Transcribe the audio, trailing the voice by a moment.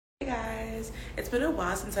guys. It's been a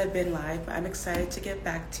while since I've been live, but I'm excited to get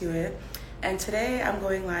back to it. And today I'm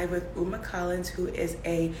going live with Umo Callins, who is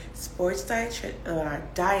a sports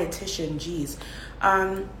dietitian. Geez.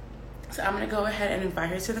 So I'm going to go ahead and invite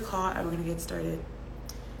her to the call, and we're going to get started.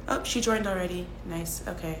 Oh, she joined already. Nice.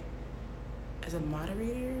 Okay. As a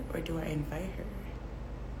moderator, or do I invite her?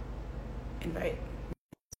 Invite.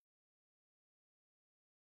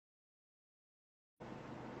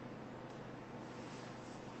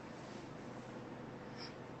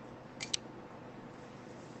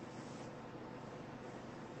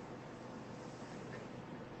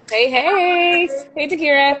 Hey, hey. Hey,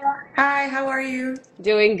 Takira. Hi, how are you?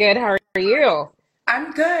 Doing good. How are you?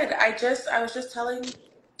 I'm good. I was just telling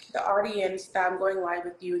the audience that I'm going live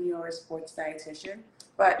with you and you're a sports dietitian,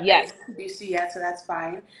 but I Yes. didn't introduce you yet, so that's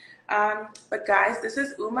fine. But guys, this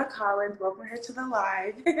is Umo Callins. Welcome here to the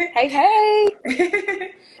live. Hey, hey.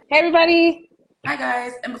 Hey, everybody. Hi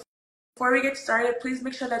guys, and before we get started, please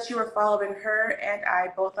make sure that you are following her and I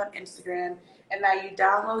both on Instagram, and that you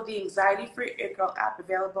download the Anxiety Free It Girl app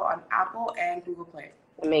available on Apple and Google Play.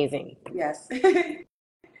 Amazing. Yes.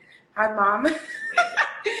 Hi, Mom.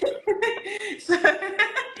 So,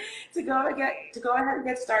 to go ahead and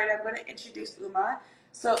get started, I'm going to introduce Uma.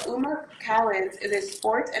 So Uma Callins is a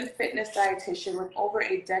sports and fitness dietitian with over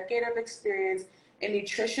a decade of experience in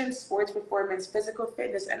nutrition, sports performance, physical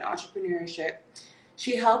fitness, and entrepreneurship.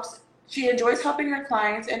 She enjoys helping her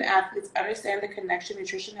clients and athletes understand the connection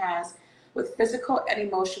nutrition has with physical and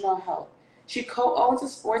emotional health. She co-owns a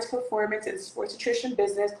sports performance and sports nutrition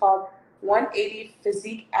business called 180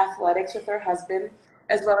 Physique Athletics with her husband,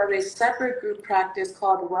 as well as a separate group practice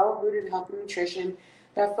called Well Rooted Health and Nutrition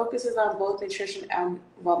that focuses on both nutrition and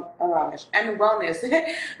wellness.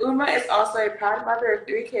 Uma is also a proud mother of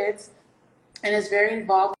 3 kids and is very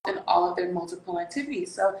involved in all of their multiple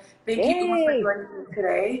activities. So thank you, Uma, for Yay. joining me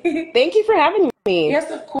today. Thank you for having me.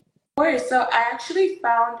 Yes, of course. So I actually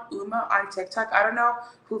found Uma on TikTok. I don't know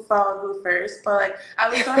who followed who first, but like I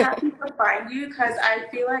was so happy to find you because I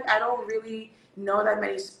feel like I don't really know that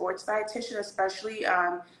many sports dietitians, especially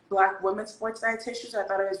Black women sports dietitians. I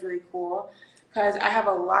thought it was really cool because I have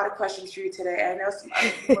a lot of questions for you today. I know some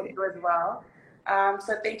other people do as well.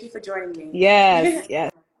 So thank you for joining Yes, me.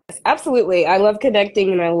 yes. Absolutely. I love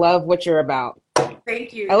connecting and I love what you're about.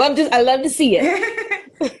 Thank you. I love to see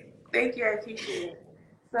it. Thank you. I appreciate it.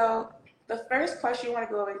 So the first question you want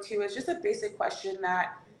to go into is just a basic question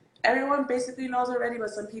that everyone basically knows already, but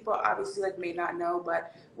some people obviously like may not know.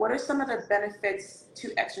 But what are some of the benefits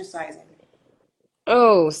to exercising?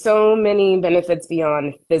 Oh, so many benefits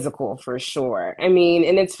beyond physical for sure. I mean,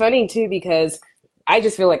 and it's funny too because I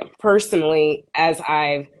just feel like personally, as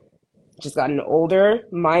I've just gotten older,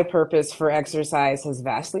 my purpose for exercise has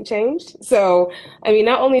vastly changed. So, I mean,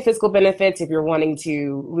 not only physical benefits, if you're wanting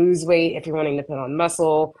to lose weight, if you're wanting to put on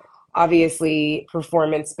muscle, obviously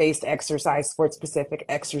performance-based exercise, sports-specific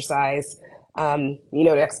exercise,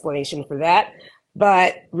 the explanation for that.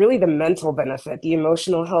 But really the mental benefit, the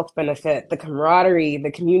emotional health benefit, the camaraderie,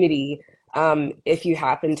 the community, if you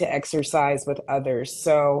happen to exercise with others.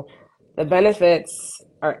 So the benefits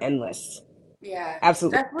are endless, Yeah,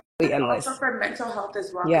 absolutely definitely also endless. for mental health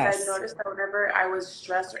as well, because I Yes. noticed that whenever I was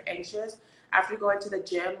stressed or anxious, after going to the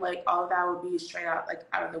gym, like all of that would be straight out, like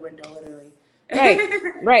out of the window, literally. Right.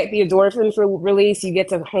 Right. The endorphins release, you get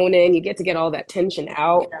to hone in, you get to get all that tension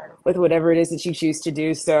out Yeah. with whatever it is that you choose to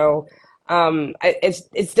do. So,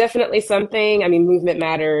 it's definitely something. I mean, movement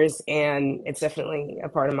matters, and it's definitely a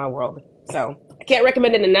part of my world. So I can't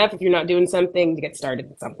recommend it enough if you're not doing something to get started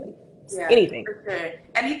with something. Yeah, Anything. for sure.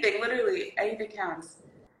 Anything, literally, anything counts.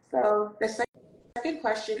 So the second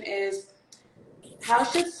question is, how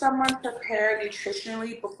should someone prepare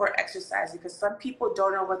nutritionally before exercising? Because some people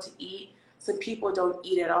don't know what to eat, some people don't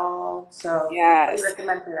eat at all. So what do you Yes.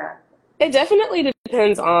 recommend for that? It definitely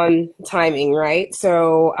depends on timing, right?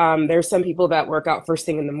 So there's some people that work out first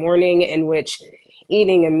thing in the morning, in which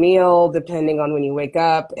eating a meal, depending on when you wake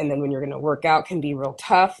up and then when you're going to work out, can be real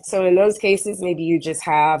tough. So in those cases, maybe you just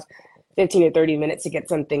have 15 to 30 minutes to get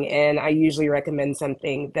something in. I usually recommend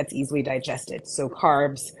something that's easily digested. So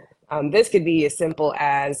carbs. This could be as simple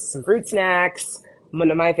as some fruit snacks.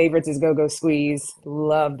 One of my favorites is Go-Go Squeeze.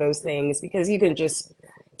 Love those things because you can just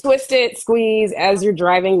twist it, squeeze as you're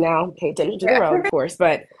driving. Now, pay attention to the Yeah. road, of course,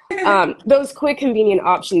 but those quick, convenient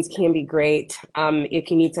options can be great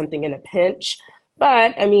if you need something in a pinch.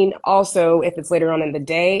 But I mean, also, if it's later on in the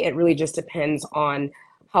day, it really just depends on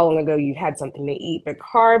how long ago you had something to eat. But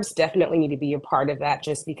carbs definitely need to be a part of that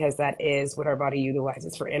just because that is what our body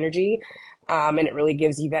utilizes for energy. And it really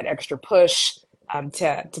gives you that extra push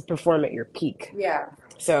to perform at your peak. Yeah.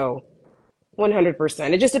 So,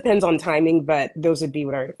 100%. It just depends on timing, but those would be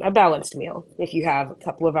what are a balanced meal. If you have a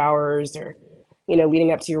couple of hours or,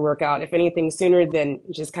 leading up to your workout, if anything sooner, then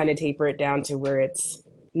just kind of taper it down to where it's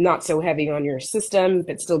not so heavy on your system,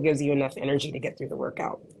 but still gives you enough energy to get through the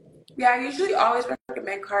workout. Yeah, I usually always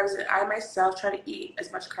recommend carbs, and I myself try to eat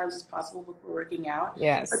as much carbs as possible before working out. But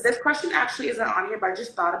Yes. this question actually isn't on here, but I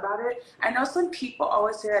just thought about it. I know some people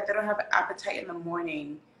always say that they don't have an appetite in the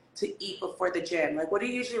morning to eat before the gym. Like, what do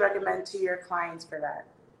you usually recommend to your clients for that?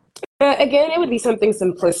 Again, it would be something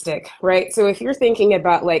simplistic, right? So if you're thinking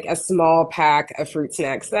about like a small pack of fruit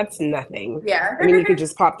snacks, that's nothing. Yeah. I mean, you could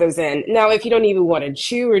just pop those in. Now, if you don't even want to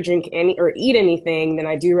chew or drink any or eat anything, then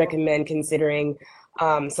I do recommend considering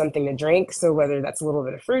something to drink. So whether that's a little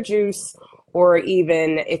bit of fruit juice, or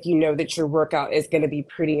even if you know that your workout is going to be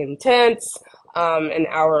pretty intense, an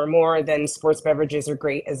hour or more, then sports beverages are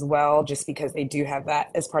great as well, just because they do have that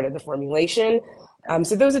as part of the formulation.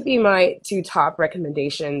 So those would be my two top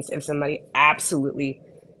recommendations if somebody absolutely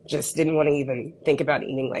just didn't want to even think about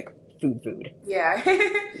eating like food. Yeah.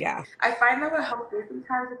 Yeah, I find that what helps me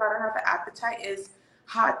sometimes if I don't have an appetite is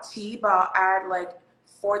hot tea, but I'll add like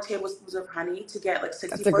 4 tablespoons of honey to get like that's a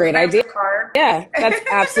 64 great grams idea. of carb. Yeah,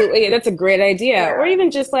 that's a great idea. Or Yeah.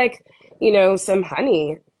 even just like, some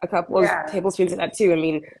honey, a couple of Yeah. tablespoons of that too. I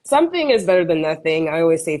mean, something is better than nothing. I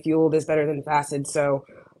always say fueled is better than fasted. So,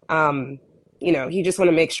 um, you just want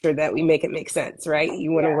to make sure that we make it make sense, right?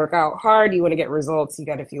 You want to Yeah. work out hard, you want to get results, you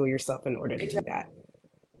got to fuel yourself in order to do that.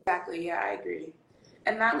 Exactly. Yeah, I agree.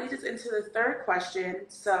 And that leads us into the third question.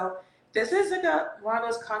 So this is like one of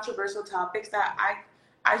those controversial topics that I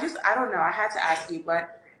don't know. I had to ask you,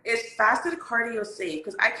 but is fasted cardio safe?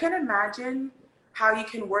 Because I can't imagine how you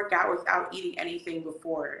can work out without eating anything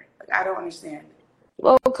before. Like I don't understand.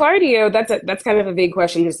 Well, cardio, that's kind of a big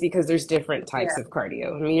question just because there's different types Yeah. of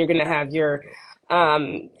cardio. I mean, you're going to have your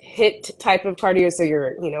HIT type of cardio, so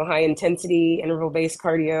your, high intensity interval based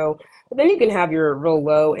cardio. But then you can have your real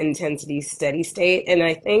low intensity steady state. And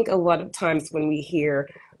I think a lot of times when we hear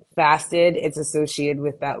fasted, it's associated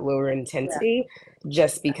with that lower Yeah. intensity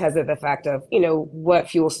just because of the fact of, what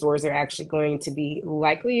fuel stores are actually going to be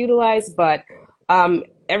likely utilized. But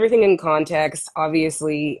everything in context,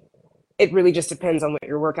 obviously, it really just depends on what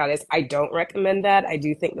your workout is. I don't recommend that. I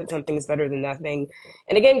do think that something's better than nothing.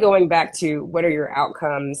 And again, going back to what are your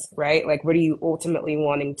outcomes, right? Like, what are you ultimately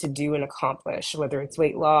wanting to do and accomplish? Whether it's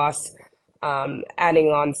weight loss, adding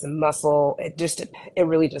on some muscle, it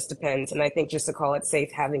really just depends. And I think just to call it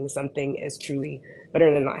safe, having something is truly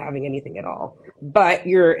better than not having anything at all. But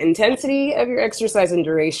your intensity of your exercise and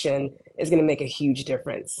duration is going to make a huge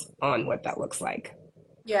difference on what that looks like.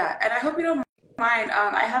 Yeah. And I hope you don't mind.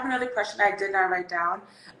 I have another question I did not write down.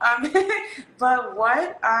 Um, but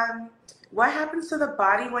what happens to the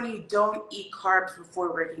body when you don't eat carbs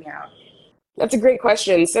before working out? That's a great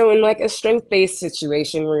question. So, in like a strength-based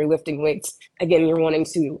situation where you're lifting weights, again, you're wanting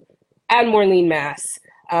to add more lean mass,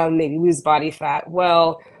 maybe lose body fat.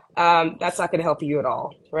 Well, that's not going to help you at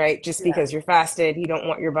all, right? Just Yeah. because you're fasted, you don't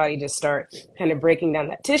want your body to start kind of breaking down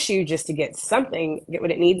that tissue just to get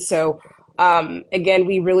what it needs. So, again,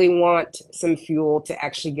 we really want some fuel to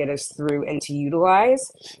actually get us through and to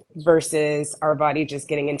utilize versus our body just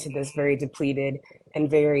getting into this very depleted and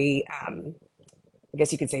very, I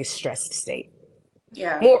guess you could say, stressed state.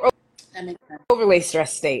 Yeah. More That makes sense. overly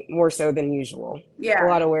stressed state, more so than usual. A Yeah.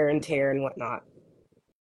 lot of wear and tear and whatnot.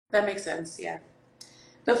 That makes sense. Yeah.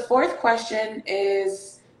 The fourth question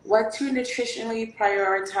is what to nutritionally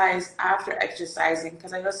prioritize after exercising.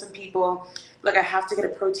 Because I know some people, like, I have to get a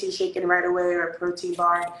protein shake in right away or a protein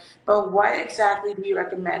bar. But what exactly do you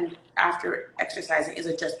recommend after exercising? Is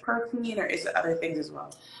it just protein or is it other things as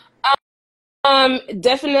well?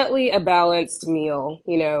 Definitely a balanced meal,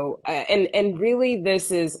 and really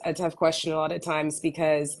this is a tough question a lot of times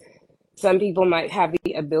because some people might have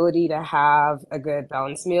the ability to have a good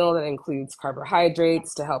balanced meal that includes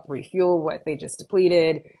carbohydrates to help refuel what they just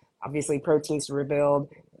depleted, obviously proteins to rebuild,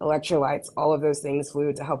 electrolytes, all of those things,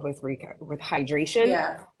 fluid to help with hydration.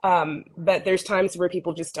 Yeah. But there's times where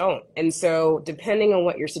people just don't, and so depending on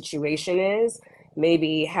what your situation is,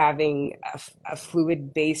 maybe having a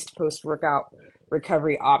fluid based post workout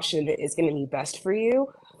recovery option is going to be best for you.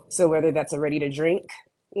 So whether that's a ready to drink,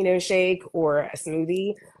 shake or a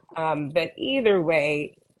smoothie, but either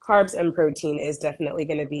way, carbs and protein is definitely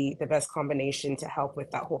going to be the best combination to help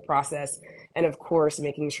with that whole process. And of course,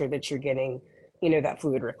 making sure that you're getting, that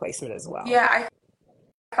fluid replacement as well. Yeah. I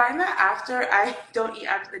find that after I don't eat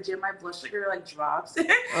after the gym, my blood sugar like drops.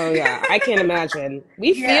 Oh, yeah, I can't imagine.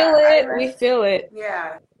 We feel Yeah. it. We feel it.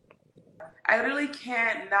 Yeah. I literally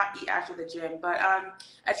can't not eat after the gym, but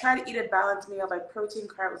I try to eat a balanced meal of like protein,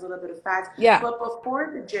 carbs, a little bit of fats. Yeah, But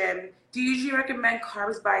before the gym, do you usually recommend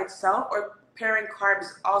carbs by itself or pairing carbs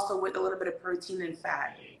also with a little bit of protein and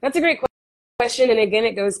fat? that's a great question. And again,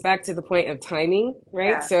 it goes back to the point of timing,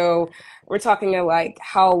 right? Yeah, So we're talking of like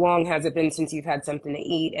how long has it been since you've had something to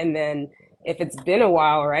eat? And then if it's been a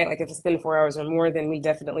while, right? Like if it's been 4 hours or more, then we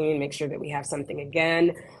definitely need to make sure that we have something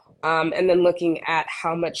again. And then looking at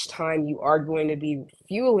how much time you are going to be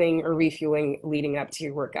fueling or refueling leading up to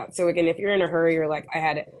your workout. So again, if you're in a hurry, you're like, I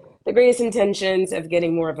had the greatest intentions of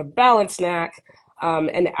getting more of a balanced snack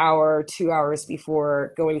an hour, 2 hours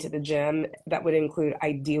before going to the gym, that would include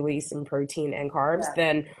ideally some protein and carbs, yeah,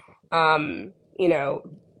 then, um, you know,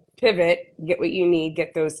 pivot, get what you need,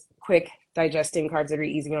 get those quick digesting carbs that are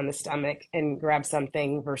easy on the stomach, and grab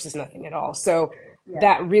something versus nothing at all. So yeah,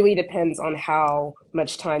 that really depends on how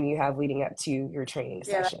much time you have leading up to your training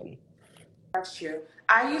yeah. session. That's true.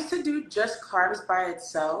 I used to do just carbs by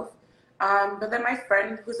itself, but then my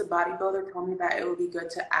friend who's a bodybuilder told me that it would be good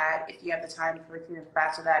to add, if you have the time, protein and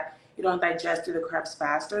fat so that you don't digest through the carbs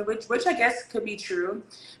faster, which I guess could be true.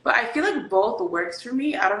 But I feel like both works for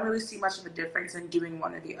me. I don't really see much of a difference in doing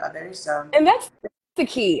one or the other. So And that's the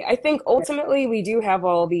key. I think ultimately we do have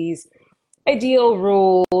all these ideal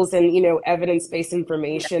rules and evidence-based yeah,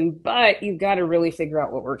 information, but you've got to really figure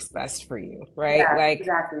out what works best for you, right? yeah, Like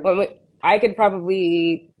exactly. I could probably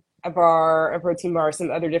eat a protein bar, some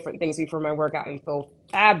other different things before my workout and feel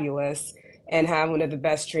fabulous and have one of the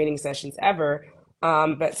best training sessions ever.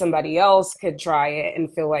 But somebody else could try it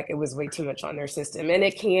and feel like it was way too much on their system, and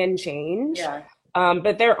it can change. Yeah.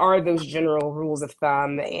 But there are those general rules of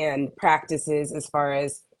thumb and practices as far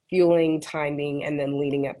as fueling, timing, and then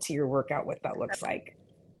leading up to your workout, what that looks like.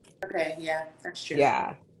 Okay. Yeah, that's true.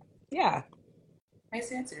 Yeah. Yeah.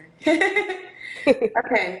 Nice answer.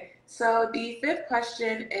 Okay. So the fifth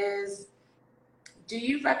question is, do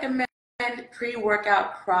you recommend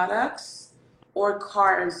pre-workout products or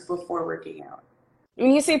carbs before working out?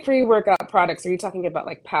 When you say pre-workout products, are you talking about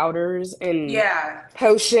like powders and Yeah.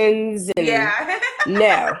 potions and Yeah.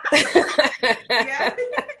 no. Yeah.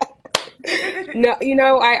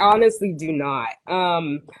 No, I honestly do not.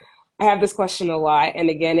 I have this question a lot, and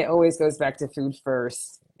again, it always goes back to food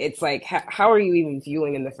first. It's like, how are you even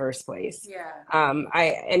fueling in the first place? Yeah.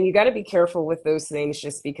 And you got to be careful with those things,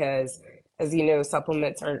 just because, as you know,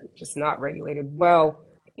 supplements are just not regulated Yeah. well,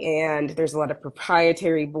 and there's a lot of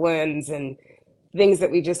proprietary blends and things that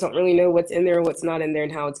we just don't really know what's in there, what's not in there,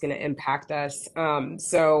 and how it's going to impact us.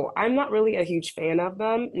 So I'm not really a huge fan of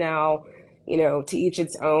them. Now, to each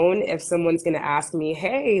its own. If someone's going to ask me,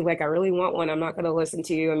 hey, like I really want one, I'm not going to listen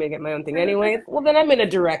to you. I'm going to get my own thing anyway. Well, then I'm going to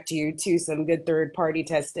direct you to some good third party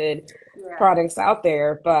tested Yeah. products out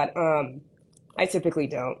there. But I typically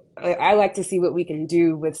don't. I like to see what we can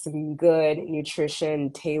do with some good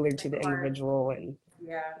nutrition tailored The to the carbs. individual, and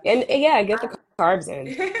Yeah. yeah, get the I, carbs in.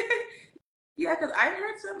 yeah, because I've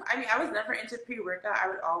heard some. I mean, I was never into pre-workout. I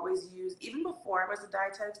would always use, even before I was a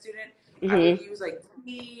dietetic student, I would Hmm. use like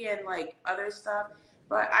tea and like other stuff.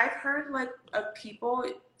 But I've heard like of people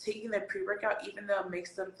taking their pre-workout, even though it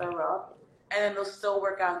makes them throw up, and then they'll still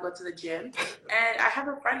work out and go to the gym. And I have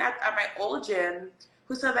a friend at my old gym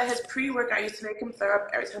who said that his pre-workout used to make him throw up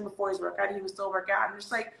every time before his workout. He would still work out. I'm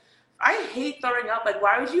just like, I hate throwing up. Like,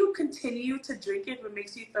 why would you continue to drink it if it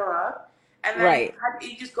makes you throw up? And then Right.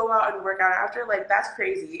 you just go out and work out after? Like, that's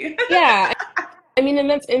crazy. Yeah. I mean, and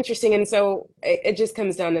that's interesting. And so it just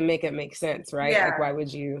comes down to make it make sense, right? Like,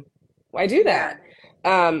 Yeah, why do yeah,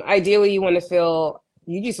 that? Ideally, you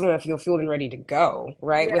just want to feel fueled and ready to go,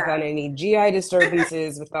 right? Without yeah, any GI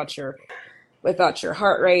disturbances, without your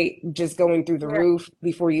heart rate just going through the yeah, roof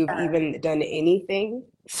before you've even done anything.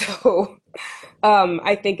 So,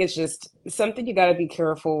 I think it's just something you got to be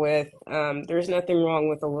careful with. There's nothing wrong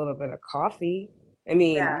with a little bit of coffee. I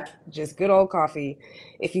mean, yeah. just good old coffee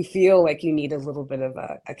if you feel like you need a little bit of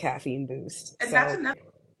a caffeine boost. And that's So, another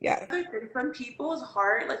yeah. thing. Some people's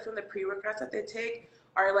heart, like from the pre-workouts that they take,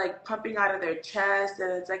 are like pumping out of their chest,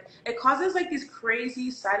 and it's like it causes like these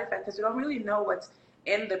crazy side effects because we don't really know what's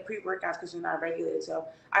in the pre-workouts because they're not regulated. So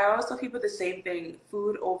I always tell people the same thing: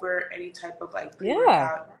 food over any type of like Yeah.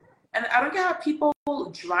 pre-workout. And I don't get how people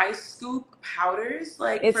dry scoop powders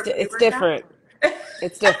like for It's pre-workout. different.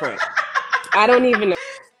 It's different. I don't even Like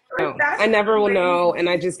know. that's I never will know, and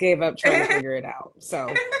I crazy. just gave up trying to I figure it out.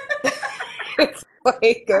 So, it's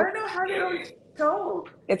like don't know how they don't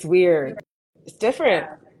choke. it's weird. It's different.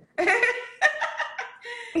 Yeah.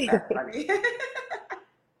 That's funny.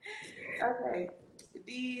 Okay.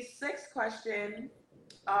 The sixth question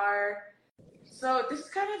are, so this is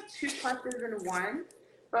kind of two questions in one.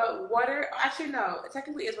 But what are actually no, it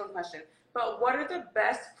technically is one question. But what are the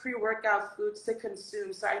best pre-workout foods to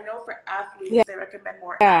consume? So I know for athletes Yeah. they recommend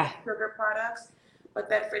more added Yeah. sugar products, but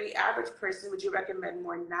then for the average person, would you recommend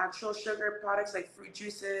more natural sugar products like fruit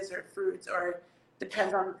juices or fruits, or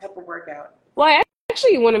depends on the type of workout? Well, I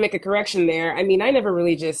actually want to make a correction there. I mean, I never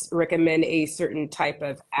really just recommend a certain type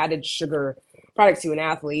of added sugar product to an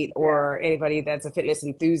athlete Yeah, or anybody that's a fitness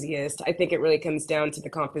enthusiast. I think it really comes down to the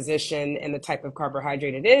composition and the type of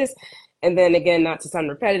carbohydrate it is. And then again, not to sound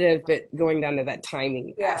repetitive, but going down to that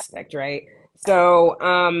timing yeah. aspect, right? So,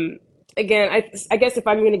 again, I guess if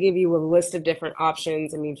I'm going to give you a list of different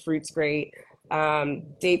options, I mean, fruit's great.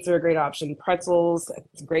 Dates are a great option. Pretzels,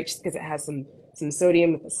 it's great just because it has some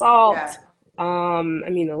sodium with the salt. Yeah. I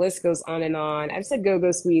mean, the list goes on and on. I've said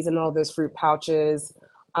go-go squeeze and all those fruit pouches.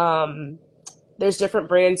 Um, there's different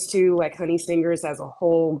brands too, like Honey Stingers has a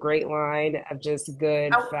whole great line of just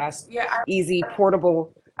good, I, fast, yeah, easy,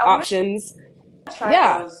 portable I want options. to try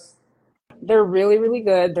Yeah, those. they're really, really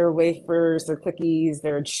good. Their wafers, their cookies,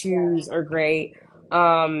 their Yeah, chews are great.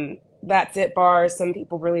 That's it bars. Some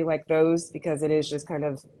people really like those because it is just kind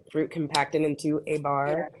of fruit compacted into a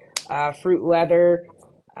bar. yeah. Fruit leather,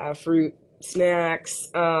 fruit snacks.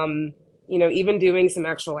 Even doing some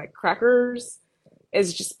actual like crackers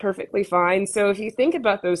is just perfectly fine. So if you think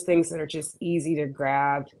about those things that are just easy to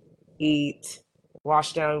grab, eat,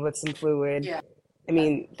 wash down with some fluid, Yeah. I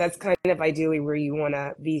mean, that's kind of ideally where you want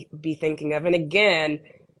to be thinking of. And again,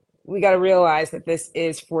 we got to realize that this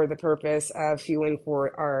is for the purpose of fueling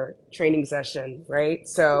for our training session, right?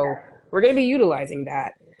 So Yeah. we're going to be utilizing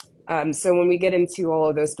that. So when we get into all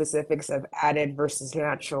of those specifics of added versus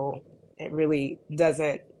natural, it really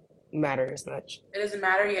doesn't matter as much. It doesn't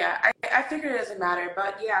matter. Yeah, I figured it doesn't matter,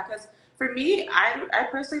 but yeah, because for me, I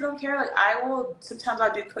personally don't care. Like I will sometimes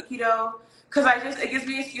I'll do cookie dough because I just it gives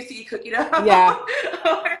me an excuse to eat cookie dough. Yeah,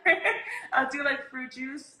 Or I'll do like fruit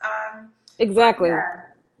juice. But exactly. yeah,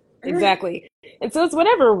 Exactly. And so it's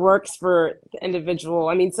whatever works for the individual.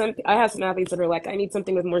 I mean, I have some athletes that are like, I need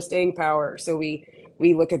something with more staying power. So we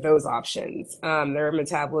look at those options. Their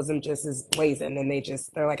metabolism just is blazing and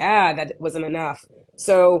they're like, that wasn't enough.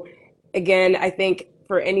 So again, I think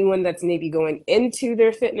for anyone that's maybe going into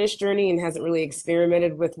their fitness journey and hasn't really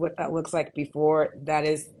experimented with what that looks like before, that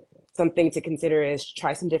is something to consider is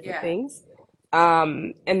try some different yeah, things.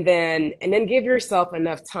 And then give yourself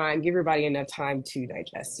enough time, give your body enough time to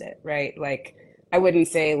digest it, right? Like I wouldn't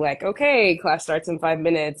say like, okay, class starts in 5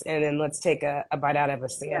 minutes and then let's take a bite out of a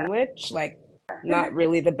yeah, sandwich. Like not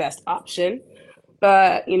really the best option,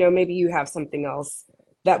 but maybe you have something else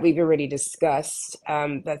that we've already discussed,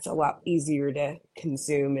 that's a lot easier to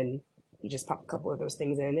consume and you just pop a couple of those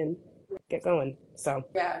things in and get going. So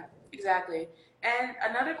yeah, exactly. And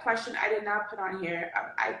another question I did not put on here.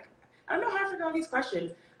 I don't know how I forgot these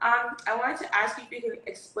questions. I wanted to ask you if you could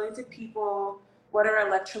explain to people what are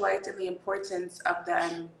electrolytes and the importance of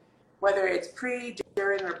them, whether it's pre,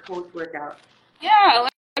 during, or post workout. yeah,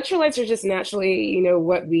 electrolytes are just naturally,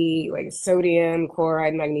 what we like sodium,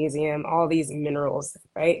 chloride, magnesium, all these minerals,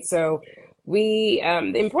 right? So the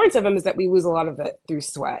importance of them is that we lose a lot of it through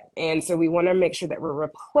sweat. And so we want to make sure that we're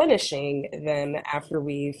replenishing them after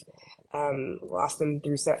we've lost them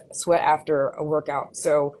through sweat after a workout.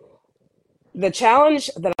 So the challenge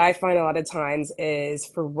that I find a lot of times is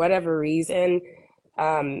for whatever reason,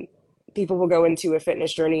 um, people will go into a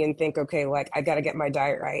fitness journey and think, okay, like I got to get my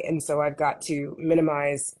diet right. And so I've got to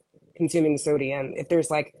minimize consuming sodium. If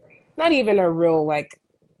there's like not even a real like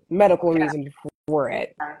medical Yeah, reason for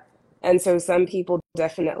it. And so some people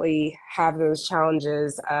definitely have those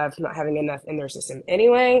challenges of not having enough in their system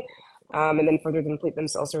anyway, and then further deplete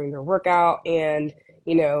themselves during their workout. And,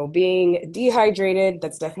 being dehydrated,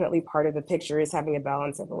 that's definitely part of the picture is having a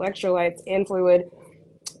balance of electrolytes and fluid,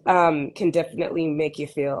 can definitely make you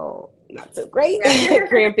feel not so great, yeah,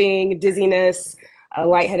 cramping, dizziness,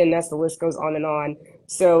 lightheadedness, the list goes on and on.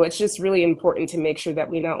 So it's just really important to make sure that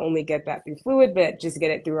we not only get that through fluid, but just get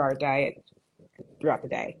it through our diet throughout the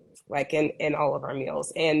day, like in all of our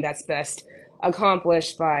meals. And that's best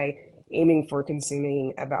accomplished by aiming for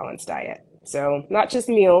consuming a balanced diet. So not just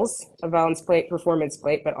meals, a balanced plate, performance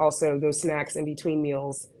plate, but also those snacks in between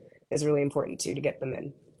meals is really important too to get them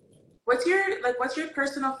in. what's your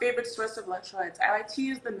personal favorite source of electrolytes? I like to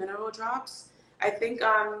use the mineral drops. I think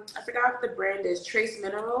I forgot what the brand is, Trace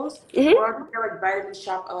Minerals, Mm-hmm. or they're like Vitamin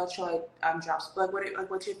Shop electrolyte drops.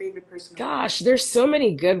 What's your favorite personal one? Gosh, there's so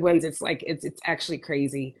many good ones. It's like it's actually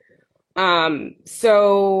crazy.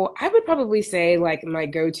 So I would probably say like my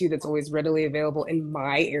go-to that's always readily available in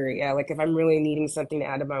my area, like if I'm really needing something to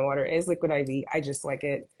add to my water is Liquid IV. I just like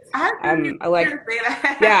it. I knew you I were like, gonna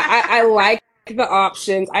say yeah, I that. like the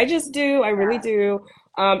options. I just do. I really Yeah. do.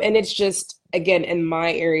 And it's just, again, in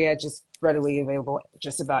my area, just readily available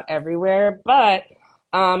just about everywhere. But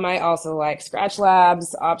I also like Scratch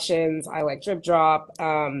Labs options. I like Drip Drop.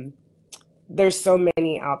 There's so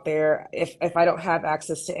many out there. If I don't have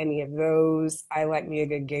access to any of those, I like me a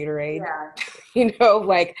good Gatorade. Yeah.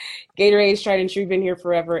 Like Gatorade's tried and true, been here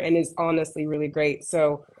forever, and is honestly really great.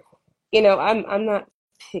 So, I'm not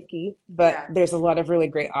picky, but Yeah. there's a lot of really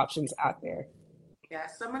great options out there. Yeah.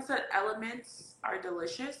 Someone said elements are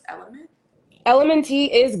delicious. Element? LMNT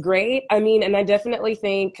is great. I mean, and I definitely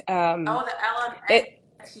think Oh, the it,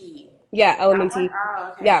 LMNT. yeah, That one? LMNT,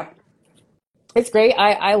 Oh, yeah, okay. it's great.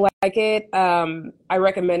 I like it. I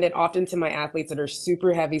recommend it often to my athletes that are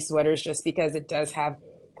super heavy sweaters just because it does have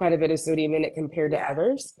quite a bit of sodium in it compared to Yeah.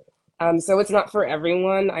 others. So it's not for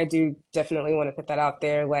everyone. I do definitely want to put that out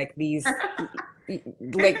there. Like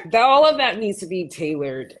all of that needs to be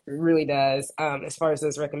tailored, it really does, as far as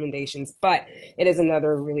those recommendations. But it is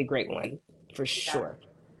another really great one for Yeah. sure.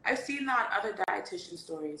 I've seen that on other dietitian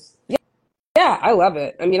stories. Yeah, I love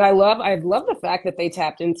it. I mean, I love the fact that they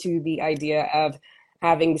tapped into the idea of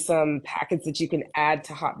having some packets that you can add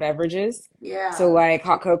to hot beverages. So Yeah. like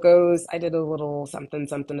hot cocos, I did a little something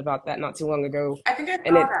something about that not too long ago, I think I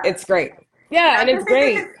and saw it's that. great. Yeah, and it's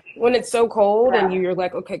great when it's so cold and Yeah. you're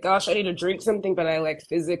like, okay, gosh, I need to drink something, but I like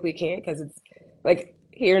physically can't because it's like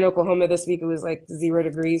here in Oklahoma this week it was like 0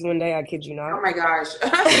 degrees one day. I kid you Oh not. my gosh.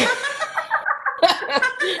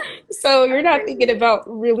 So you're That's not thinking crazy. about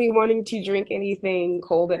really wanting to drink anything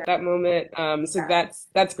cold at Yeah. that moment. So Yeah.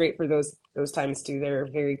 that's great for those times too. They're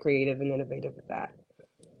very creative and innovative with that.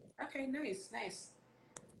 Okay, nice, nice.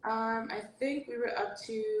 I think we were up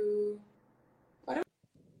to. Why do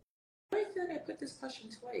I feel like I put this question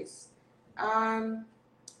twice? Um,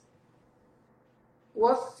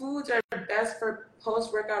 what foods are best for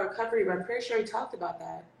post-workout recovery? But I'm pretty sure we talked about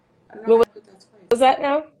that. I don't know why What I put that twice. was that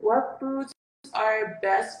now? What foods are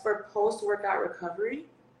best for post-workout recovery?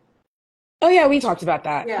 Oh yeah, we talked about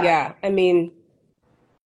that. Yeah. Yeah, I mean,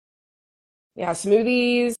 yeah,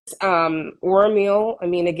 smoothies, or a meal. I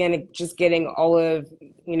mean, again, just getting all of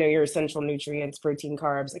your essential nutrients, protein,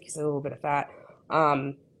 carbs, like you said, a little bit of fat,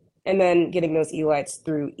 um, and then getting those elites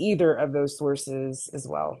through either of those sources as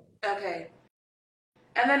well. Okay.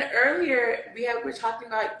 And then earlier we were talking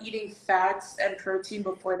about eating fats and protein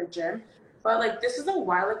before the gym, but like this is a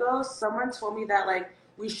while ago. Someone told me that like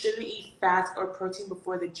we shouldn't eat fats or protein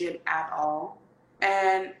before the gym at all.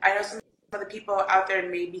 And I know some of the people out there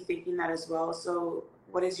may be thinking that as well. So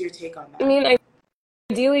what is your take on I that? mean,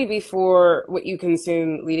 ideally, before what you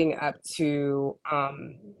consume leading up to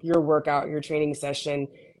your workout, your training session,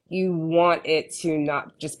 you want it to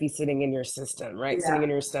not just be sitting in your system, right? Sitting Yeah. in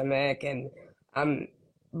your stomach and um,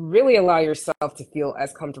 really allow yourself to feel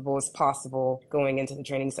as comfortable as possible going into the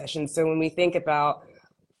training session. So when we think about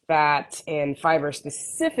fat and fiber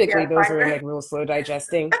specifically, Yeah, those are fiber. like real slow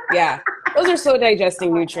digesting. Yeah, those are slow digesting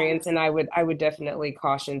Oh my nutrients, and I would definitely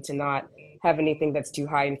caution to not have anything that's too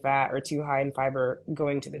high in fat or too high in fiber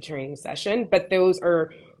going to the training session. But those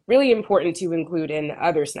are really important to include in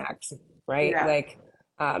other snacks, right? Yeah. Like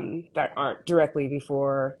that aren't directly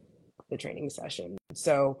before the training session.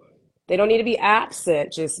 So they don't need to be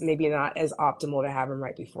absent, just maybe not as optimal to have them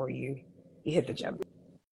right before you hit the gym.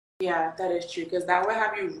 Yeah, that is true because that would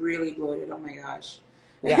have you really bloated. Oh my gosh.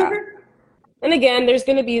 Yeah. And again, there's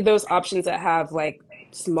going to be those options that have like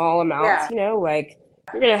small amounts, Yeah. like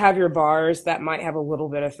you're going to have your bars that might have a little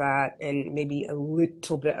bit of fat and maybe a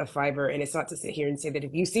little bit of fiber. And it's not to sit here and say that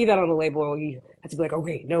if you see that on the label, you have to be like, oh,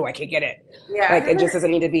 wait, no, I can't get it. Like Yeah. it just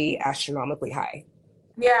doesn't need to be astronomically high.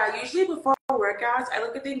 Yeah, usually before workouts, I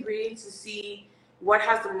look at the ingredients to see what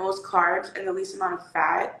has the most carbs and the least amount of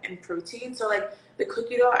fat and protein. So like the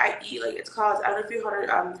cookie dough I eat, like it's called, I don't know if you heard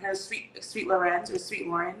of sweet Lorenz or sweet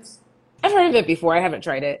Lorenz. I've heard of it before. I haven't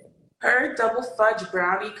tried it. Her double fudge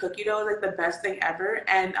brownie cookie dough is like the best thing ever.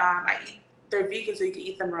 And I eat, they're vegan, so you can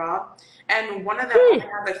eat them raw. And one of them Hmm. only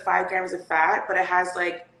has like 5 grams of fat, but it has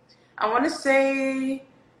like, I want to say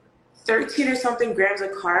 13 or something grams of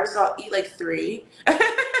carbs, so I'll eat like three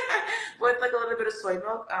with like a little bit of soy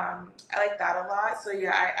milk. I like that a lot. So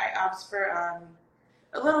yeah, I opt for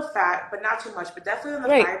a little fat, but not too much, but definitely on the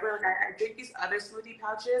Right. fiber. Like I drink these other smoothie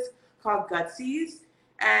pouches called Gutsies,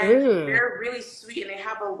 and Mm. they're really sweet and they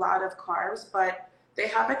have a lot of carbs, but they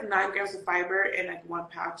have like 9 grams of fiber in like one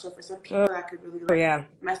pouch. So for some Oh, people that could really like yeah.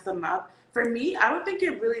 mess them up. For me, I don't think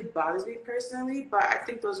it really bothers me personally, but I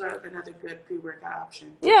think those are like another good pre-workout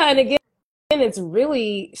option. Yeah. And again, it's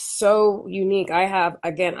really so unique. I have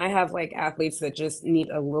like athletes that just need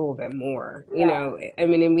a little bit more, you Yeah, know. I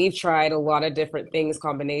mean, and we've tried a lot of different things,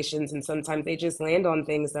 combinations, and sometimes they just land on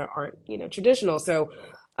things that aren't, you know, traditional. So,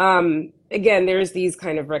 again, there's these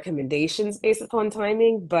kind of recommendations based upon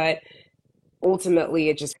timing, but ultimately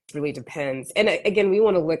it just really depends. And again, we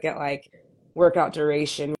want to look at like workout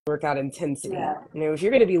duration, workout intensity. yeah, You know, if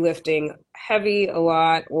you're going to be lifting heavy a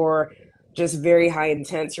lot or just very high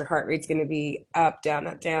intense, your heart rate's going to be up, down,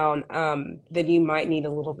 then you might need a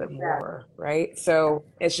little bit yeah, more, right? So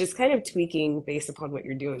it's just kind of tweaking based upon what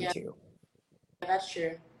you're doing yeah. too. That's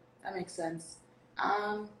true. That makes sense.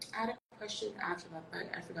 I had a question after that, but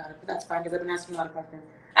I forgot it. But that's fine because I've been asking a lot of questions.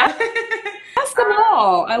 Ask them um,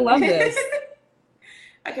 all. I love this.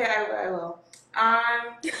 okay, I will.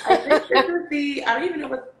 I think this is the. I don't even know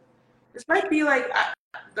what this might be like.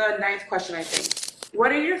 The ninth question, I think.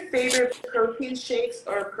 What are your favorite protein shakes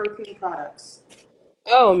or protein products?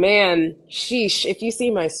 Oh man, sheesh. If you see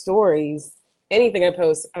my stories, anything I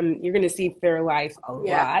post, you're going to see Fairlife a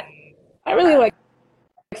Yeah. lot. I really Okay. like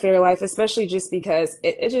Fairlife, especially just because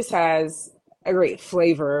it just has a great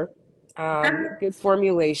flavor, good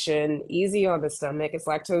formulation, easy on the stomach. It's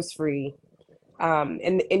lactose free,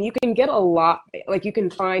 and you can get a lot. Like you can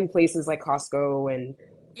find places like Costco and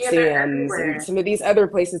Yeah, they're Sam's and everywhere. some of these other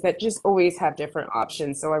places that just always have different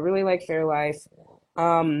options. So I really like Fairlife.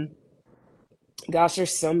 Um, Gosh,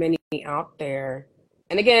 there's so many out there.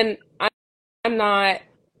 And again, I'm not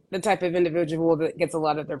the type of individual that gets a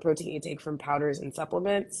lot of their protein intake from powders and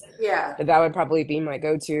supplements, Yeah. but that would probably be my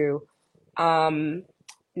go-to. Um,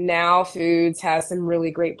 Now Foods has some really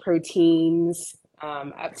great proteins.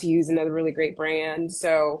 Up to use another really great brand.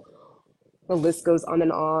 So the list goes on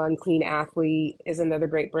and on. Clean Athlete is another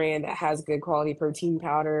great brand that has good quality protein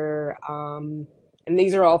powder. And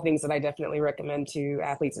these are all things that I definitely recommend to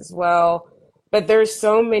athletes as well. But there's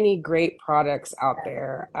so many great products out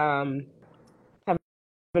there. Have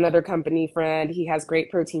another company friend. He has great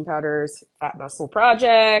protein powders. Fat Muscle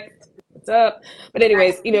Project. What's up? But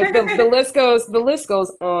anyways, you know, the list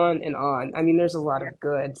goes on and on. I mean, there's a lot Yeah. of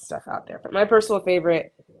good stuff out there. But my personal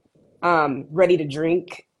favorite, ready to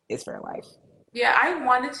drink, is Fairlife. Yeah, I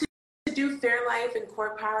wanted to do Fairlife and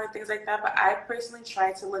Core Power and things like that, but I personally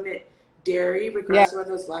try to limit dairy, Yeah, regardless of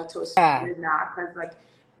whether it's lactose free or not, because like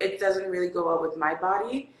it doesn't really go well with my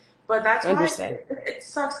body. But that's why understood. it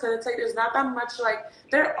sucks because it's like there's not that much like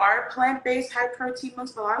there are plant-based high protein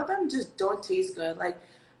milks, but a lot of them just don't taste good. Like,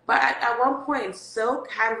 but at one point, Silk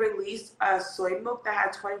had released a soy milk that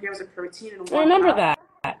had 20 grams of protein in I one remember cup. that.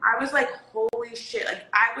 I was like, holy shit! Like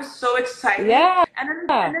I was so excited, Yeah. and then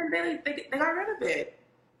they got rid of it.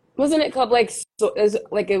 Wasn't it called like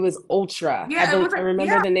like it was Ultra? Yeah, it was I like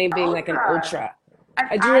remember yeah, the name being like an ultra. Ultra. And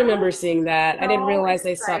I do I remember was seeing that. I didn't so realize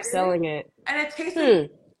they stopped excited, selling it. and it tasted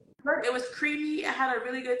Hmm. good. It was creamy. It had a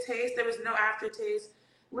really good taste. There was no aftertaste.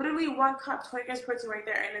 Literally one cup, 20 grams of protein right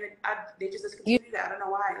there, and then they just You discontinued that. I don't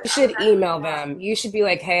know why. I was should actually email shocked. them. You should be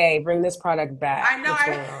like, "Hey, bring this product back. I know. What's I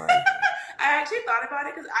going on?" I actually thought about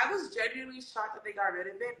it because I was genuinely shocked that they got rid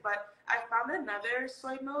of it. But I found another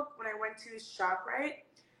soy milk when I went to ShopRite.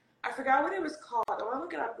 I forgot what it was called. I want to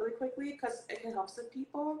look it up really quickly because it can help some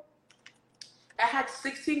people. It had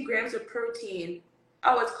 16 grams of protein.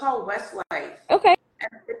 Oh, it's called Westlife. Okay.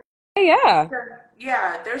 And Yeah.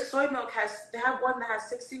 yeah, their soy milk they have one that has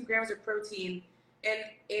 16 grams of protein in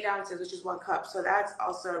 8 ounces, which is one cup. So that's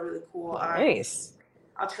also a really cool Nice.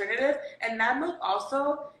 alternative. And that milk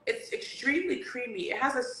also, it's extremely creamy. It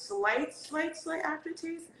has a slight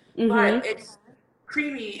aftertaste, but Mm-hmm. it's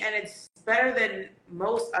creamy and it's better than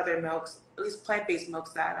most other milks, at least plant-based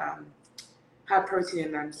milks that have protein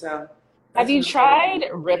in them. So Have that's you another one. tried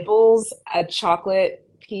Ripple's a chocolate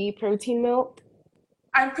pea protein milk?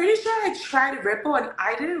 I'm pretty sure I tried Ripple and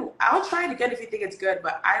I didn't. I'll try it again if you think it's good,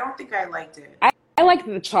 but I don't think I liked it. I like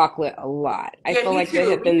the chocolate a lot. I Yeah, feel me like they too.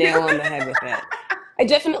 hit the Me too. nail on the head with it. I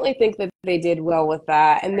definitely think that they did well with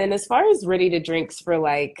that. And then as far as ready to drinks for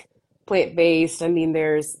like plant-based, I mean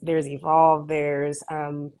there's Evolve, there's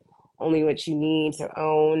Only What You Need to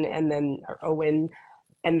Own, and then or Owen,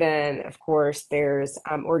 and then of course there's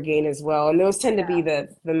Orgain as well. And those tend to be Yeah.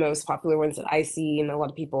 the most popular ones that I see and a lot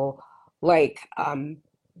of people like.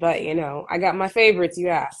 But you know, I got my favorites you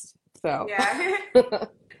asked. So Yeah.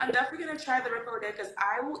 I'm definitely gonna try the Ripple again because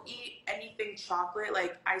I will eat anything chocolate.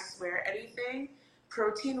 Like I swear, anything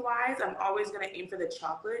protein wise, I'm always gonna aim for the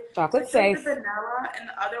chocolate. So I chocolate feel like the safe. vanilla and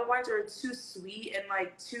the other ones are too sweet and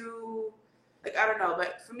like too like I don't know.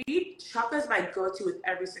 But for me, chocolate is my go-to with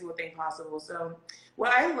every single thing possible. So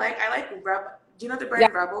what I like Rebel. Do you know the Yeah.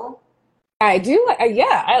 brand Rebel? I do.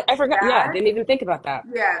 Yeah, I forgot. Yeah, That didn't even think about that.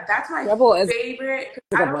 Yeah, that's my Rebel is favorite. 'Cause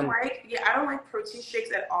a good one. I don't like protein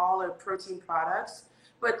shakes at all or protein products.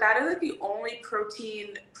 But that is like the only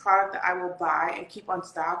protein product that I will buy and keep on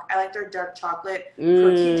stock. I like their dark chocolate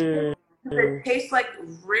protein shake Mm, because it tastes like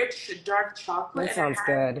rich dark chocolate that and it sounds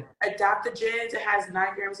has good. adaptogens. It has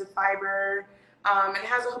 9 grams of fiber. It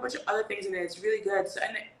has a whole bunch of other things in it. It's really good. So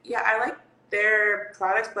yeah, I like their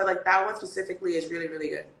products, but like that one specifically is really really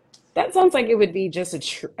good. That sounds like it would be just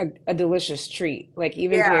a delicious treat. Like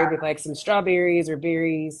even paired Yeah, with like some strawberries or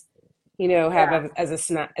berries, have yeah, as a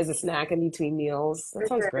snack in between meals. That for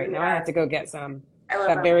sounds sure. great. Now I have Yeah, to go get some. I love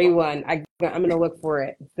That Rebel. very one. I'm gonna look for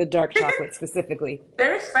it. The dark chocolate specifically.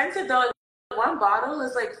 They're expensive though. Like, one bottle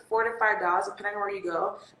is like $4 to $5 depending on where you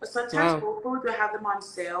go. But sometimes Wow. Whole Foods will have them on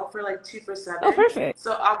sale for like two for Oh, seven. perfect.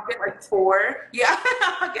 So I'll get like four. Yeah,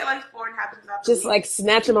 I'll get like four and have them throughout the Just week. like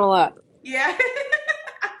snatch them all up. Yeah,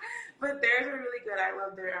 but theirs are really good. I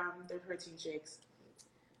love their protein shakes.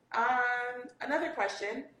 Another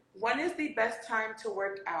question: when is the best time to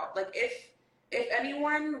work out? Like if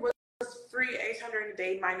anyone was free 800 a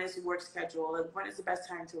day minus work schedule, like when is the best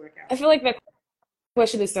time to work I out? feel like that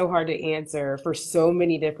question is so hard to answer for so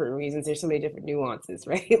many different reasons. There's so many different nuances,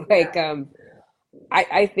 right? Yeah,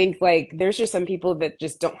 I think like there's just some people that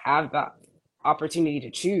just don't have the opportunity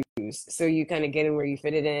to choose. So you kind of get in where you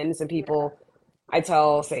fit it in. Some yeah, people I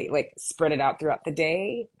tell say like spread it out throughout the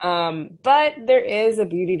day. But there is a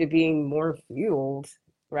beauty to being more fueled,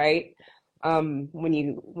 right? When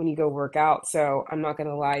you go work out. So I'm not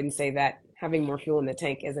gonna lie and say that having more fuel in the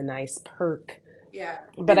tank is a nice perk, yeah,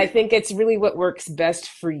 but I think it's really what works best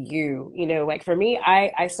for you. Like for me,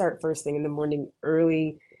 I start first thing in the morning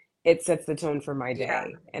early. It sets the tone for my yeah.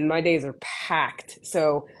 day, and my days are packed.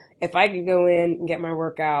 So if I could go in and get my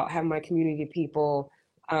workout, have my community people,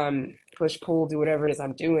 push, pull, do whatever it is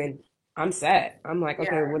I'm doing, I'm set. I'm like,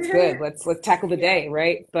 okay, Yeah. what's good? Let's tackle the Yeah. day,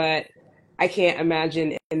 right? But I can't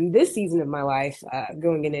imagine in this season of my life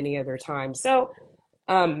going in any other time. So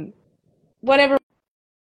um, whatever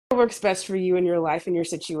works best for you in your life and your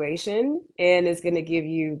situation and is going to give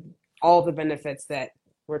you all the benefits that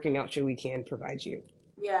working out truly can provide you.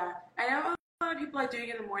 Yeah. I know a lot of people are doing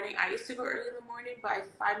it in the morning. I used to go early in the morning, but I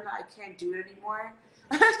find that I can't do it anymore.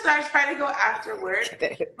 So I try to go after work.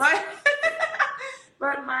 Get it. But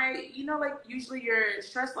but like usually your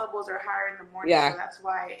stress levels are higher in the morning, so Yeah, that's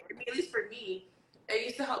why I mean, at least for me, it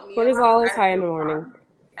used to help me a lot cortisol because is I high in feel the morning. calm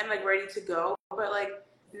and like ready to go. But like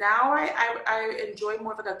now I enjoy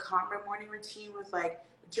more of like a calmer morning routine with like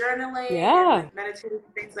journaling and Yeah, like meditating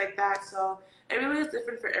and things like that. So it really is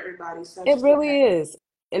different for everybody. So it it just depends. really is.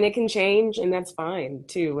 And it can change, and that's fine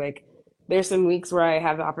too. Like, there's some weeks where I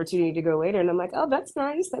have the opportunity to go later, and I'm like, oh, that's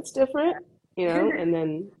nice, that's different, and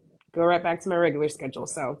then go right back to my regular schedule.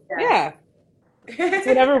 So, Yeah. yeah, it's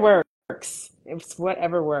whatever works. It's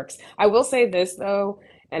whatever works. I will say this though,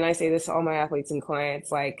 and I say this to all my athletes and clients,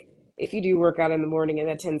 like if you do work out in the morning and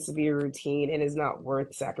that tends to be a routine, it is not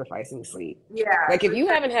worth sacrificing sleep. Yeah, Like if for you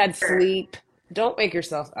haven't had sure. sleep, don't wake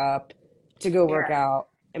yourself up to go work Yeah. out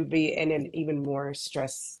and be in an even more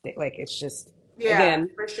stress state. Like it's just Yeah, again,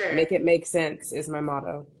 for sure. make it make sense is my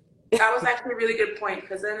motto. That was actually a really good point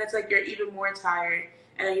because then it's like you're even more tired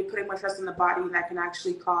and then you're putting more stress on the body and that can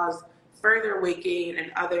actually cause further weight gain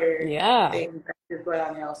and other Yeah. things that could go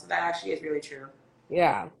downhill. So that actually is really true.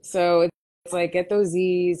 Yeah. So it's like get those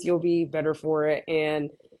Z's, you'll be better for it and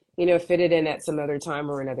fit it in at some other time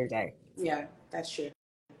or another day. Yeah, that's true.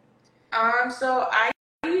 So I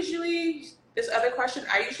usually this other question,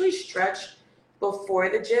 I usually stretch before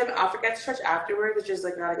the gym. I'll forget to stretch afterwards, which is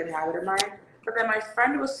like not a good habit of mine. But then my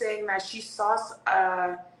friend was saying that she saw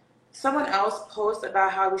someone else post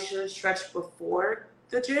about how we should stretch before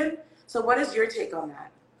the gym. So what is your take on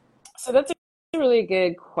that? So that's a really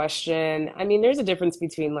good question. I mean, there's a difference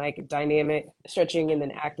between like dynamic stretching and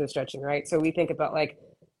then active stretching, right? So we think about like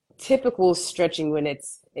typical stretching when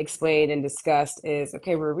it's explained and discussed is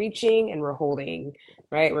okay, we're reaching and we're holding,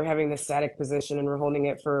 right? We're having this static position and we're holding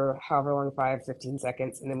it for however long, 5, 15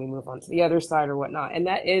 seconds, and then we move on to the other side or whatnot. And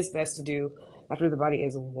that is best to do after the body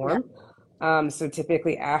is Yeah. warm. So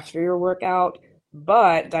typically after your workout,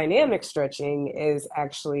 but dynamic stretching is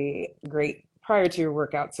actually great prior to your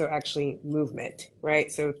workout. So actually movement,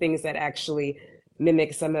 right? So things that actually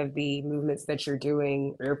mimic some of the movements that you're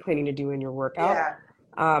doing or you're planning to do in your workout.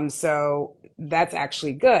 Yeah. So that's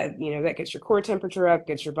actually good. That gets your core temperature up,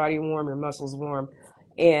 gets your body warm, your muscles warm,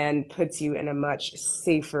 and puts you in a much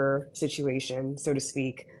safer situation, so to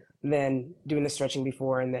speak, than doing the stretching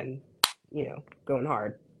before and then, going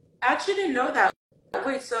hard. I actually didn't know that.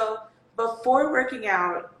 Wait, so before working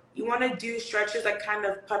out, you want to do stretches that kind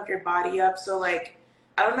of pump your body up. So like,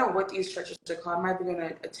 I don't know what these stretches are called. I might be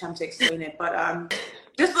gonna attempt to explain it, but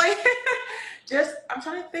just like, just I'm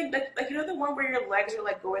trying to think like you know the one where your legs are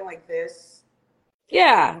like going like this.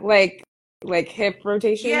 Yeah, like hip Yeah,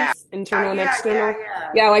 rotations, internal and external. yeah.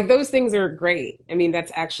 Yeah, like those things are great. I mean,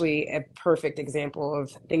 that's actually a perfect example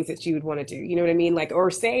of things that you would want to do. You know what I mean? Like,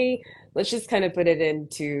 or say, let's just kind of put it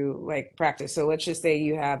into like practice. So let's just say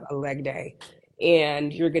you have a leg day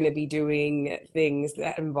and you're going to be doing things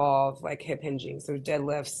that involve like hip hinging, so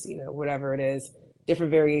deadlifts, whatever it is,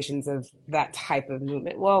 different variations of that type of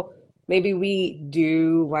movement. Well, maybe we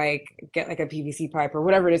do like get like a PVC pipe or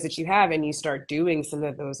whatever it is that you have, and you start doing some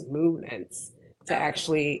of those movements to Okay.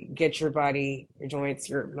 actually get your body, your joints,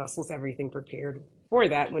 your muscles, everything prepared for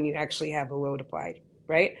that when you actually have the load applied,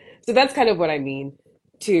 right? So that's kind of what I mean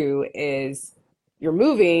too, is you're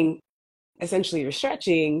moving, essentially you're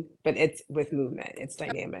stretching, but it's with movement, it's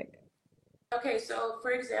dynamic. Okay, so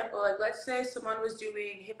for example, like let's say someone was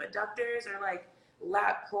doing hip adductors or like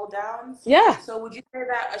lat pull downs. Yeah, So would you say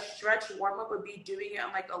that a stretch warm up would be doing it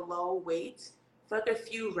on like a low weight for like a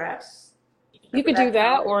few reps? you Like would could do that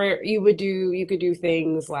that, count? or you could do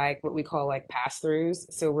things like what we call like pass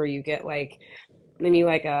throughs. So where you get like maybe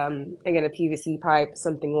like again a PVC pipe,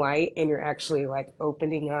 something light, and you're actually like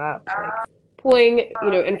opening up, like pulling,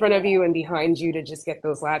 in Okay. front of you and behind you to just get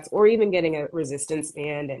those lats, or even getting a resistance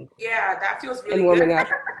band Yeah, that feels and really good. warming up.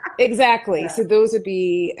 Exactly. Yeah. So those would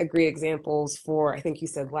be a great examples for, I think you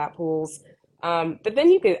said lat pulls. But then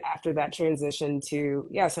you could, after that, transition to,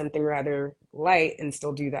 yeah, something rather light and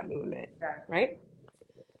still do that movement, Yeah. right?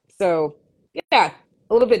 So, yeah,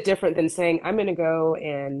 a little bit different than saying, I'm going to go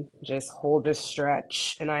and just hold this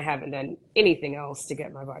stretch and I haven't done anything else to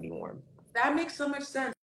get my body warm. That makes so much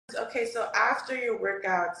sense. Okay, so after your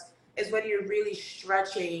workouts is when you're really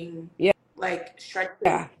stretching, Yeah. like stretching,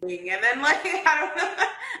 Yeah. and then like I don't know,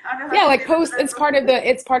 I don't know how Yeah, to like say this, post, and then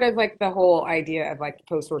it's part of like the whole idea of like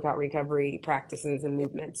post-workout recovery practices and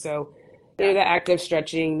movement. So, yeah, the active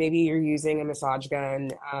stretching, maybe you're using a massage gun,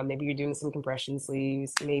 maybe you're doing some compression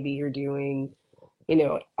sleeves, maybe you're doing,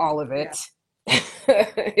 all of yeah,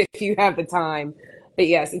 it if you have the time. But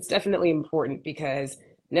yes, it's definitely important because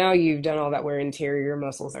now you've done all that wear and tear, your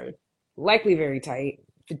muscles are likely very tight,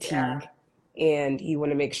 yeah. fatigue, and you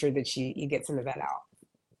want to make sure that you get some of that out.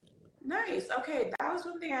 Nice. Okay, that was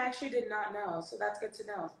one thing I actually did not know, so that's good to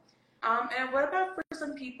know. And what about for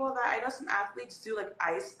some people that I know some athletes do like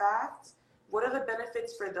ice baths? What are the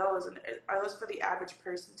benefits for those? And are those for the average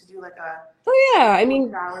person to do like a Oh yeah, I cold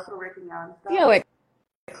mean, shower for working out and yeah, stuff? like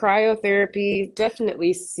cryotherapy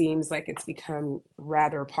definitely seems like it's become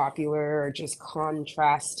rather popular, or just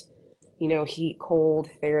contrast, heat cold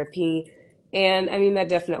therapy. And I mean, that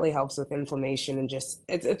definitely helps with inflammation and just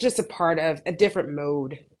it's just a part of a different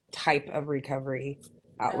mode type of recovery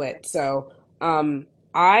Okay. outlet. So,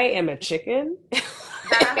 I am a chicken.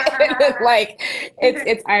 Like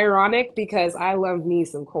it's ironic because I love me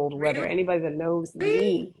some cold weather. Really? Anybody that knows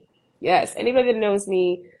me, yes, anybody that knows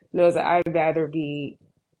me knows that I'd rather be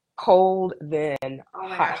cold than Oh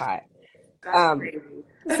my hot, gosh, hot. that's Um, crazy.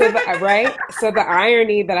 so the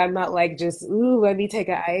irony that I'm not like just ooh, let me take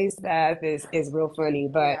an ice bath is real funny,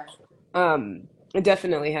 but Yeah, it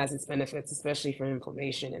definitely has its benefits, especially for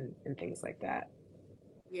inflammation and things like that.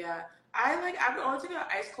 yeah. I would only take an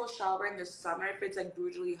ice cold shower in the summer if it's like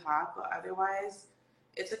brutally hot, but otherwise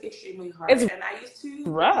it's like extremely hard. It's And I used to,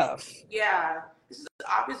 rough. yeah, this is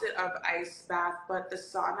the opposite of ice bath, but the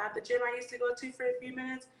sauna at the gym I used to go to for a few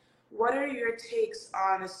minutes. What are your takes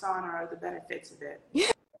on a sauna or the benefits of it?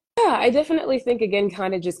 Yeah, I definitely think again,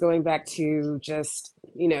 kind of just going back to just,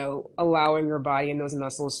 allowing your body and those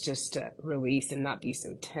muscles just to release and not be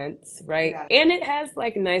so tense, right? Yeah, And it has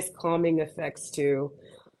like nice calming effects too.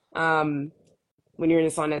 Um, when you're in a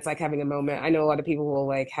sauna, it's like having a moment. I know a lot of people will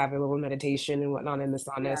like have a little meditation and whatnot in the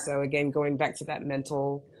sauna. yeah, So again, going back to that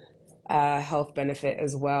mental health benefit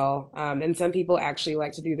as well. And some people actually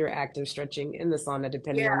like to do their active stretching in the sauna,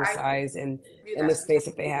 depending yeah. on the I used size to do and that the space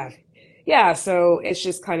that they sometimes. have. Yeah, so it's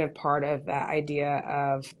just kind of part of that idea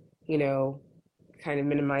of, you know, kind of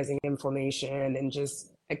minimizing inflammation and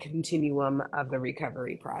just a continuum of the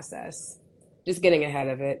recovery process. Just getting ahead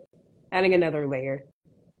of it, adding another layer.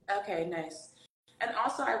 Okay, nice. And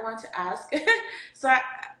also, I want to ask. so,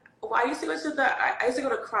 I used to go to I used to go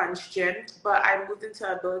to Crunch Gym, but I moved into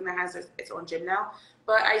a building that has its own gym now.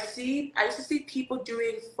 But I used to see people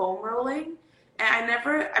doing foam rolling, and I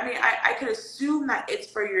never. I mean, I could assume that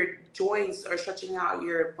it's for your joints or stretching out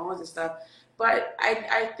your bones and stuff. But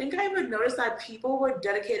I think I would notice that people would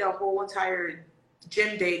dedicate a whole entire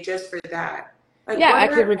gym day just for that. Like, Yeah,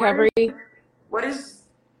 active recovery. what is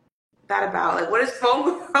that about? Like, what is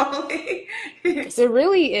foam rolling? So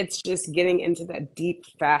really, it's just getting into that deep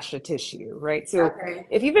fascia tissue, right? So Okay.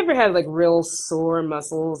 if you've ever had like real sore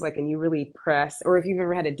muscles, like and you really press, or if you've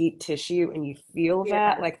ever had a deep tissue and you feel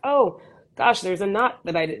that, Yeah. like, oh gosh, there's a knot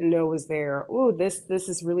that I didn't know was there. Oh, this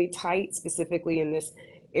is really tight, specifically in this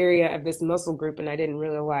area of this muscle group, and I didn't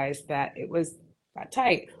realize that it was that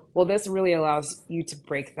tight. Well, this really allows you to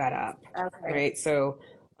break that up, Okay. right? So,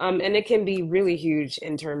 and it can be really huge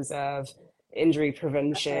in terms of injury Okay.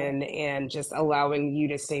 prevention and just allowing you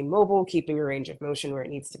to stay mobile, keeping your range of motion where it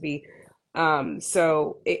needs to be.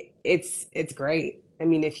 So it's great. I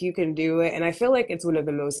mean, if you can do it, and I feel like it's one of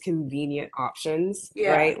the most convenient options,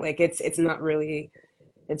 Yeah. right? Like it's not really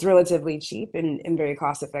it's relatively cheap and very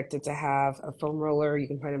cost effective to have a foam roller. You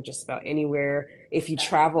can find them just about anywhere. If you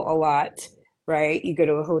travel a lot, right? You go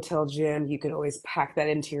to a hotel gym, you can always pack that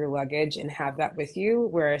into your luggage and have that with you.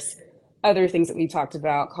 Whereas other things that we talked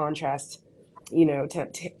about, contrast,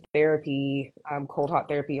 therapy, cold hot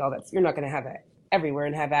therapy, all that, you're not going to have it everywhere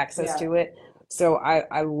and have access Yeah. to it. So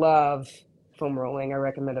I love foam rolling. I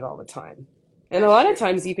recommend it all the time. And a That's lot of true.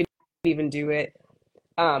 times you can even do it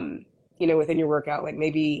um, within your workout. Like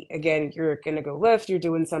maybe again, you're gonna go lift, you're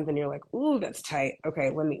doing something, you're like, ooh, that's tight.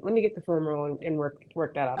 Okay, let me get the foam roll and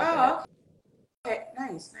work that out a bit. Oh, okay.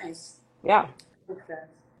 Nice. Nice. Yeah. Makes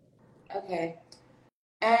sense. Okay.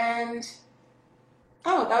 And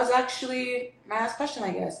oh, that was actually my last question,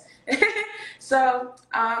 I guess. So,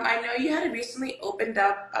 I know you had recently opened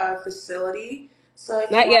up a facility. So,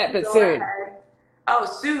 if you Not want yet, to but go soon. ahead. Oh,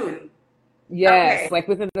 soon. Yes, Okay. like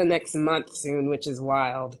within the next month soon, which is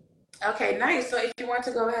wild. Okay, nice. So, if you want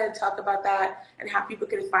to go ahead and talk about that and how people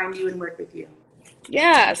can find you and work with you.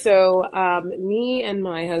 Yeah, so me and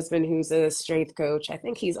my husband, who's a strength coach, I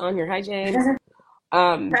think he's on here. Hi, James.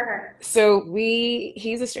 Um, so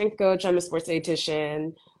he's a strength coach. I'm a sports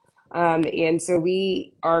dietitian. And so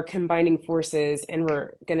we are combining forces and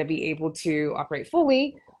we're going to be able to operate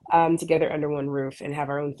fully together under one roof and have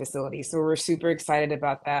our own facility. So we're super excited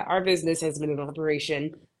about that. Our business has been in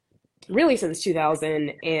operation really since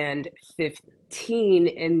 2015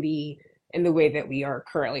 in the way that we are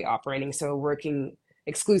currently operating. So working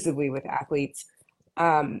exclusively with athletes.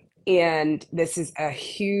 And this is a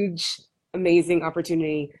huge, amazing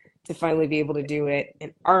opportunity to finally be able to do it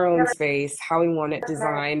in our own space, how we want it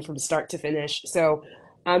designed from start to finish. So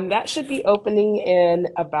that should be opening in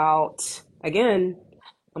about, again,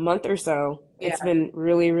 a month or so. Yeah. It's been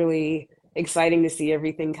really, really exciting to see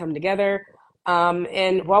everything come together.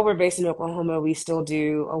 And while we're based in Oklahoma, we still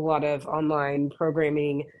do a lot of online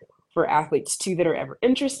programming for athletes too that are ever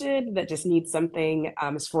interested, that just need something.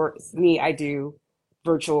 As for me, I do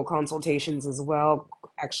virtual consultations as well,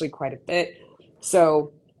 actually quite a bit.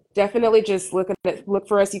 So definitely just look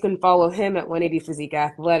for us. You can follow him at 180 Physique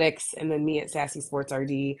Athletics and then me at Sassy Sports RD.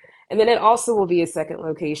 And then it also will be a second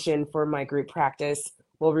location for my group practice,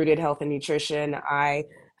 Well Rooted Health and Nutrition. I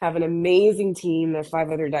have an amazing team of 5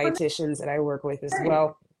 other dietitians that I work with as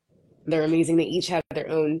well. They're amazing. They each have their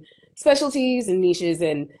own specialties and niches,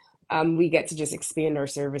 and we get to just expand our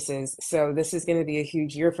services. So this is going to be a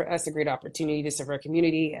huge year for us, a great opportunity to serve our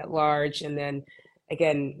community at large, and then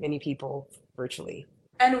again, many people virtually.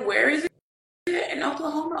 And where is it in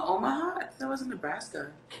Oklahoma? Omaha? I thought it was in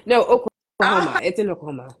Nebraska. No, Oh, Oklahoma. It's in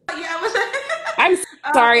Oklahoma. yeah. It was. I'm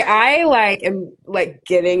sorry. Okay. I like am like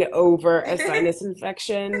getting over a sinus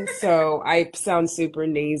infection, so I sound super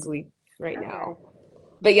nasally right Okay. now.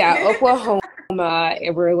 But yeah, Oklahoma,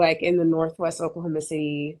 and we're like in the northwest Oklahoma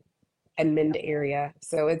City and Mend area.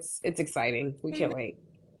 So it's exciting. We Okay, can't wait.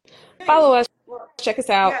 nice. Follow us, Well, check us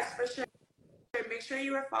out. yes, for sure. Make sure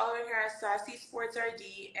you are following her at Sassy Sports RD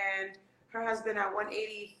and her husband at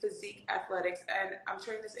 180 Physique Athletics. And I'm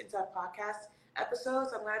turning this into a podcast episode,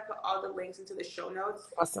 so I'm going to put all the links into the show notes.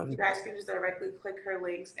 You Awesome. guys can just directly click her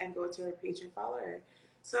links and go to her page and follow her.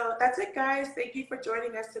 So that's it, guys. Thank you for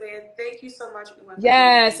joining us today, and thank you so much, Uma, for joining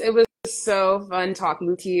Yes, me. it was so fun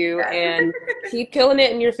talking to you Yes. and keep killing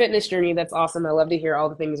it in your fitness journey. That's awesome. I love to hear all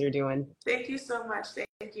the things you're doing. Thank you so much.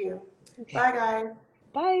 Thank you. Okay. Bye, guys.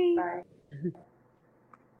 Bye. Bye.